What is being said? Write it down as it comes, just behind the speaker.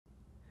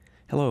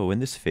Hello, in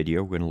this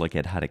video we're going to look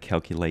at how to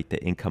calculate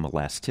the income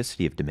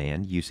elasticity of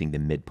demand using the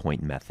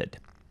midpoint method.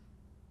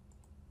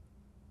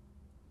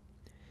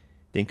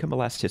 The income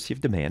elasticity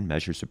of demand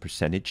measures a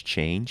percentage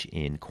change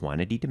in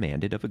quantity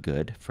demanded of a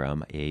good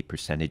from a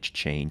percentage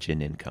change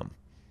in income.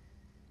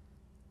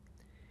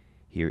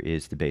 Here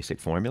is the basic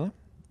formula.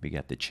 We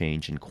got the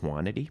change in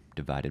quantity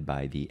divided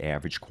by the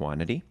average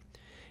quantity,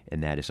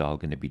 and that is all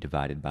going to be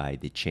divided by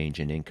the change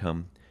in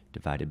income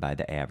divided by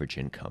the average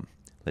income.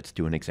 Let's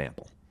do an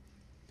example.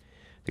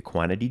 The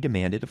quantity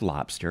demanded of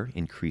lobster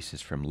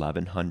increases from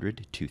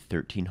 1,100 to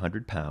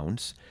 1,300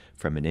 pounds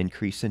from an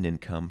increase in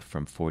income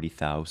from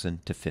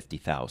 40,000 to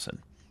 50,000.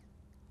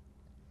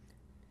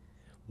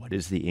 What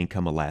is the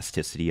income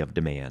elasticity of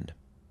demand?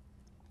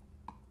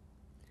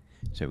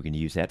 So we're going to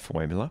use that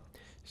formula.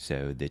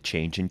 So the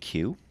change in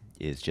Q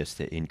is just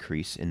the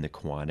increase in the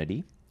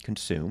quantity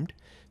consumed.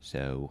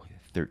 So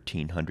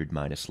 1,300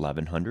 minus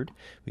 1,100,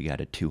 we got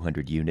a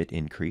 200 unit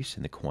increase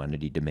in the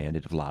quantity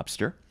demanded of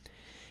lobster.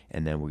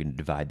 And then we're going to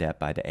divide that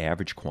by the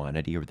average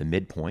quantity, or the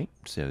midpoint.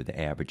 So the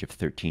average of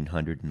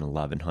 1,300 and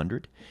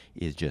 1,100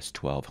 is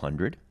just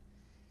 1,200.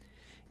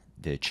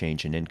 The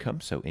change in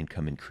income, so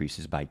income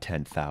increases by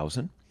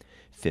 10,000,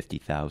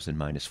 50,000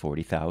 minus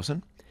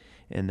 40,000.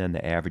 And then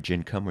the average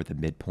income, or the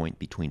midpoint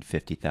between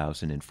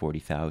 50,000 and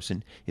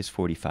 40,000, is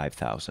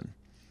 45,000.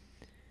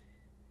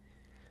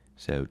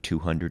 So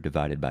 200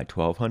 divided by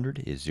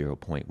 1,200 is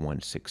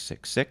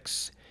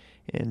 0.1666.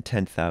 And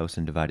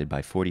 10,000 divided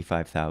by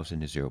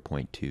 45,000 is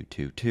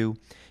 0.222,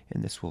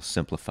 and this will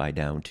simplify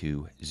down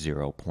to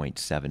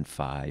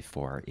 0.75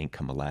 for our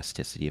income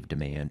elasticity of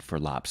demand for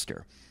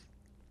lobster.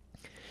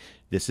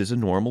 This is a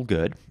normal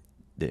good.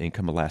 The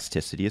income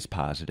elasticity is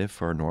positive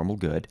for a normal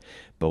good.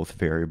 Both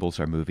variables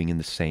are moving in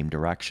the same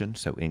direction,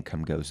 so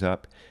income goes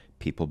up,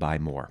 people buy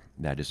more.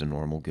 That is a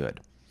normal good.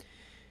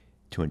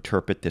 To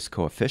interpret this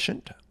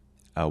coefficient,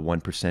 a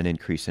 1%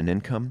 increase in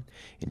income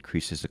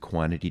increases the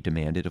quantity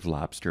demanded of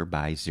lobster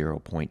by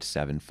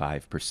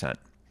 0.75%.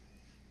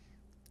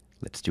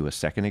 Let's do a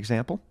second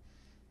example.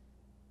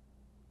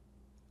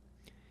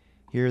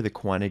 Here, the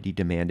quantity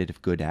demanded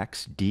of good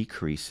X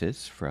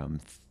decreases from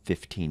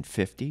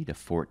 1,550 to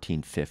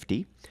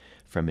 1,450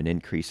 from an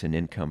increase in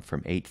income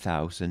from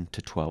 8,000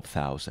 to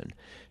 12,000.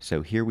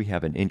 So here we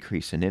have an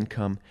increase in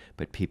income,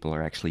 but people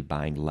are actually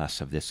buying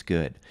less of this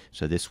good.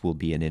 So this will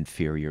be an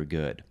inferior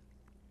good.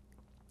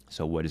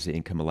 So what is the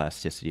income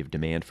elasticity of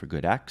demand for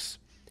good X?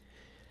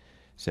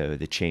 So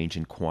the change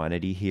in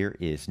quantity here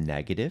is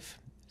negative.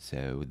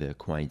 So the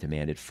quantity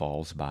demanded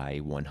falls by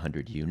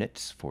 100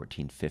 units,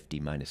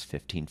 1,450 minus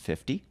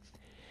 1,550.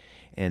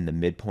 And the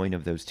midpoint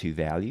of those two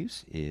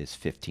values is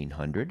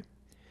 1,500.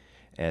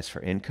 As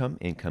for income,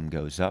 income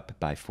goes up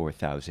by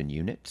 4,000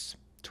 units,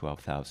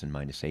 12,000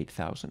 minus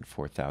 8,000,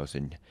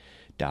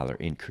 $4,000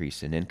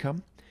 increase in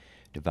income,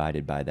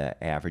 divided by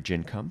the average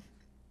income.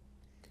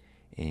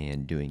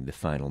 And doing the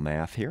final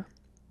math here,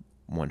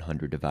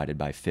 100 divided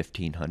by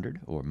 1,500,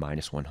 or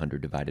minus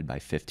 100 divided by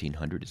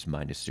 1,500 is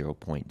minus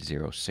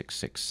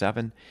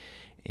 0.0667.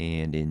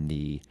 And in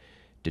the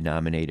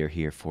denominator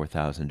here,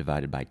 4,000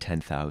 divided by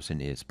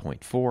 10,000 is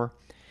 0.4.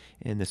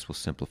 And this will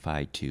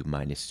simplify to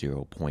minus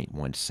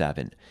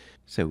 0.17.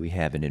 So we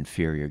have an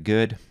inferior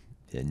good,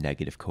 the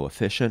negative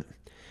coefficient.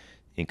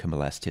 Income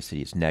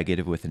elasticity is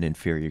negative with an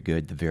inferior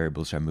good. The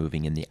variables are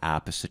moving in the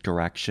opposite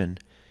direction.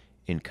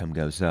 Income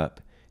goes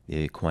up.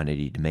 The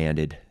quantity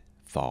demanded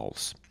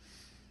falls.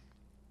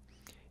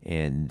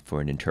 And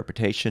for an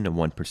interpretation, a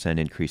 1%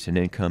 increase in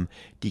income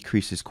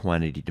decreases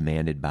quantity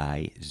demanded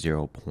by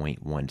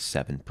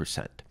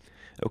 0.17%.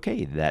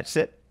 Okay, that's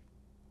it.